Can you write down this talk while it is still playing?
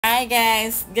Hi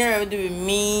guys, Grwm with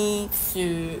me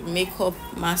to makeup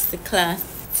masterclass.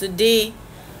 Today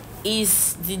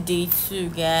is the day 2,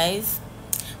 guys.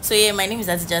 So yeah, my name is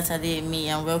Adija Tademi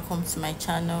and welcome to my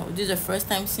channel. If this is the first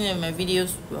time seeing my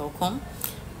videos, welcome.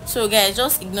 So guys,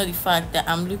 just ignore the fact that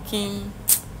I'm looking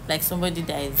like somebody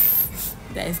that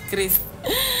is crazy.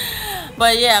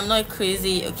 But yeah, I'm not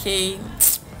crazy, okay.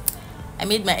 I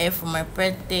made my hair for my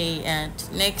birthday, and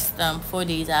next 4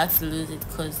 days I have to lose it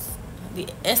because the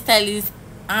hairstylist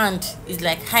hand is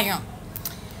like higher.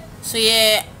 So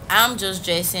yeah, I'm just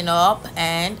dressing up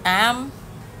and I'm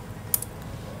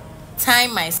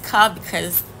tying my scarf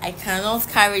because I cannot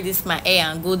carry this my hair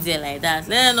and go there like that.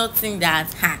 Let them not think that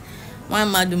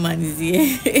one mad woman is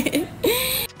here.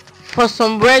 For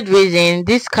some weird reason,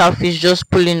 this scarf is just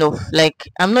pulling off. Like,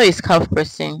 I'm not a scarf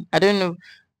person. I don't know.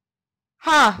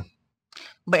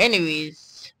 But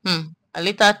anyways, I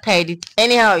later tied it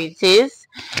anyhow it is,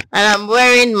 and I'm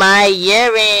wearing my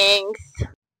earrings.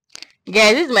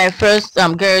 Guys, this is my first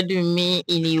girl doing me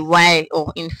in a while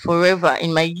or in forever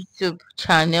in my YouTube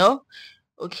channel.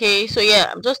 Okay, so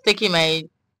yeah, I'm just taking my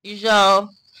usual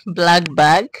black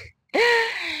bag.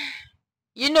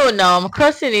 You know, now I'm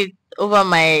crossing it over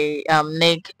my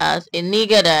neck as a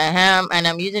nigga that I am, and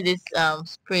I'm using this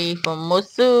spray from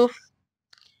Mosuf.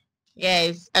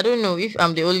 Guys, I don't know if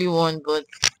I'm the only one, but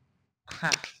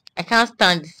I can't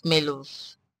stand the smell of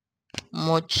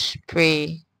much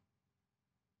spray.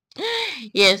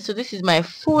 Yeah, so this is my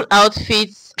full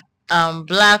outfit,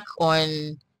 black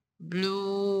on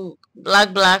blue,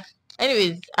 black.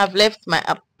 Anyways, I've left my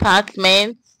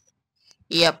apartment.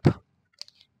 Yep,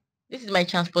 this is my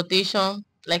transportation,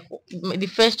 like the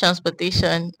first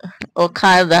transportation or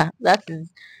car that is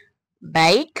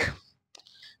bike.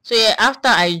 So yeah, after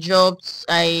I dropped,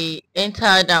 I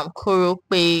entered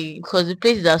Korope because the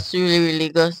place is absolutely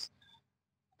Lagos.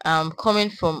 Coming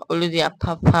from Oludia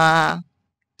Papa.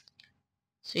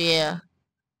 So yeah,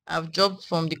 I've dropped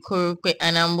from the Korope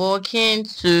and I'm walking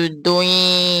to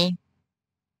Doyin.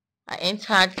 I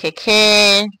entered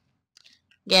Keke.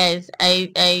 Guys,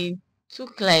 I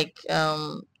took like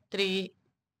three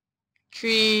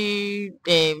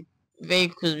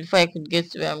vehicles before I could get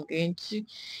to where I'm going to.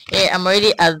 Yeah, I'm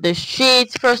already at the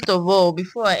street. First of all,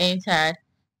 before I entered,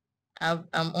 I'm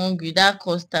hungry. That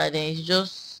custard then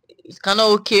it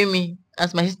cannot okay me,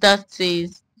 as my sister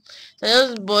says. So I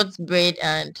just bought bread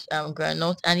and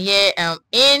granite, and here I'm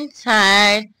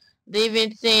inside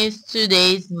David since 2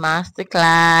 days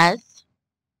masterclass.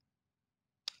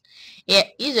 Yeah,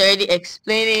 he's already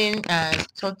explaining and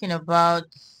talking about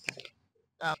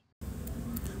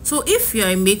so if you're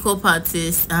a makeup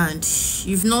artist and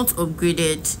you've not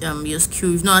upgraded your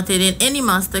skill, you've not attended any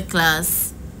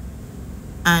masterclass,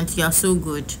 and you're so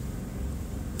good,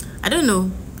 I don't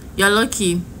know, you're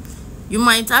lucky. You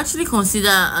might actually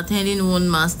consider attending one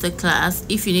master class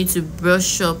if you need to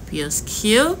brush up your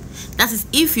skill. That is,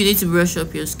 if you need to brush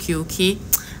up your skill, okay?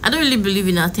 I don't really believe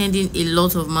in attending a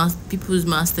lot of people's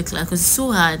master class because it's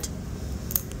so hard.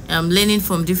 Learning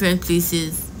from different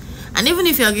places, and even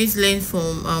if you're going to learn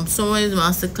from someone's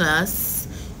master class,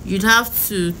 you'd have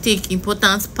to take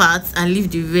important parts and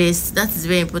leave the rest. That is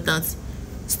very important.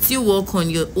 Still work on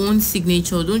your own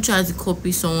signature. Don't try to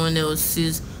copy someone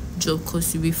else's job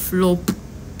because you'll be flop.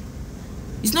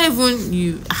 It's not even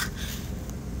you.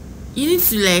 You need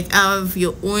to like have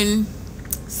your own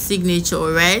signature,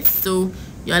 right? So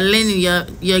you're learning,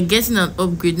 you're getting an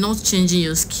upgrade, not changing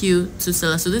your skill to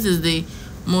seller. So this is the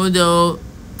model,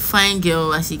 fine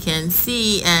girl, as you can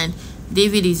see, and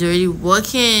David is already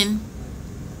working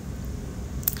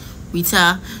with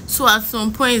her. So at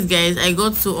some point, guys, I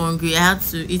got so hungry I had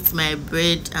to eat my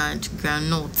bread and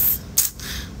granules.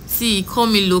 See, call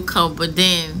me local, but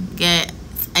then guys,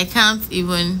 I can't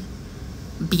even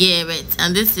bear it.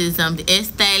 And this is the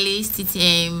hairstylist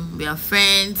TTM. We are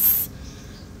friends.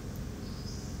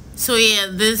 So yeah,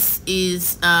 this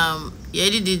is you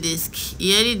already did this.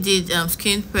 You already did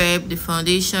skin prep, the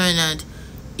foundation, and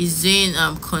is doing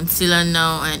concealer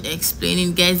now and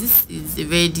explaining. Guys, this is a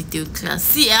very detailed class.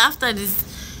 See, after this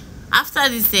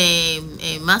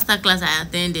master class I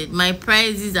attended, my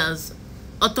prices has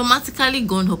automatically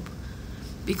gone up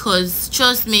because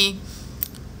trust me,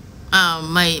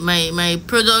 my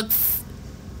product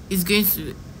is going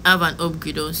to have an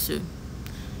upgrade also.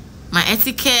 My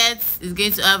etiquette is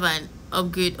going to have an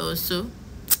upgrade also.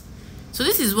 So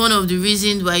this is one of the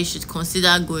reasons why you should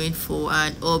consider going for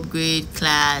an upgrade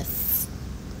class.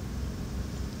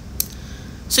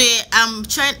 So yeah, I'm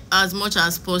trying as much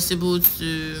as possible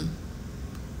to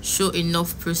show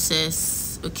enough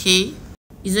process. Okay,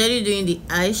 he's already doing the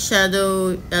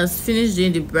eyeshadow, has finished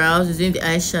doing the brows, he's doing the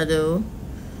eyeshadow,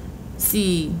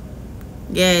 See,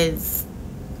 guys,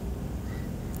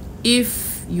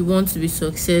 if you want to be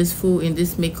successful in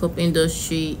this makeup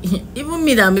industry, even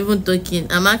me that I'm even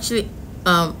talking, I'm actually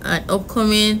an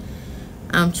upcoming.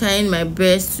 I'm trying my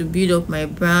best to build up my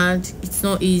brand. It's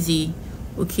not easy.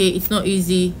 Okay, it's not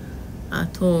easy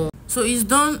at all. So it's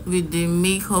done with the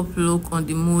makeup look on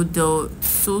the model.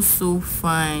 So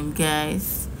fine,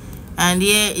 guys. And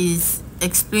here is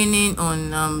explaining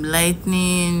on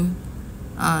lightning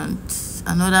and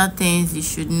another things you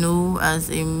should know as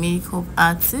a makeup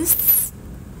artist.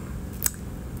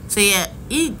 So yeah,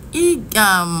 he did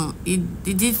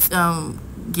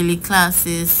gilly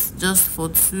classes just for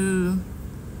two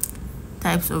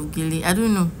types of gilly. I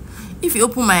don't know, if you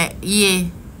open my ear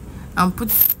and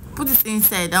put it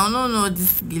inside, I will not know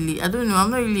this gilly. I don't know, I'm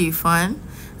not really a fan,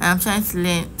 and I'm trying to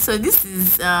learn. So this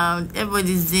is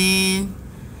everybody's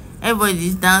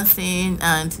dancing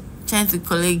and trying to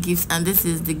collect gifts, and this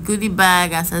is the goodie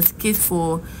bag as a certificate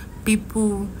for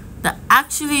people that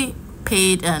actually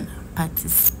paid and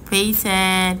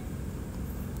participated.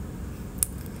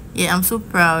 Yeah, I'm so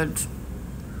proud.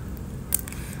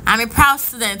 I'm a proud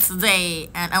student today,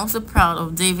 and I'm also proud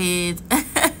of David.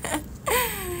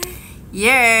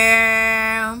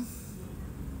 Yeah,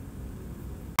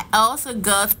 I also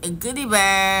got a goodie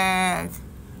bag.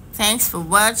 Thanks for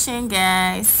watching,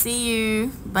 guys. See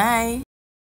you. Bye.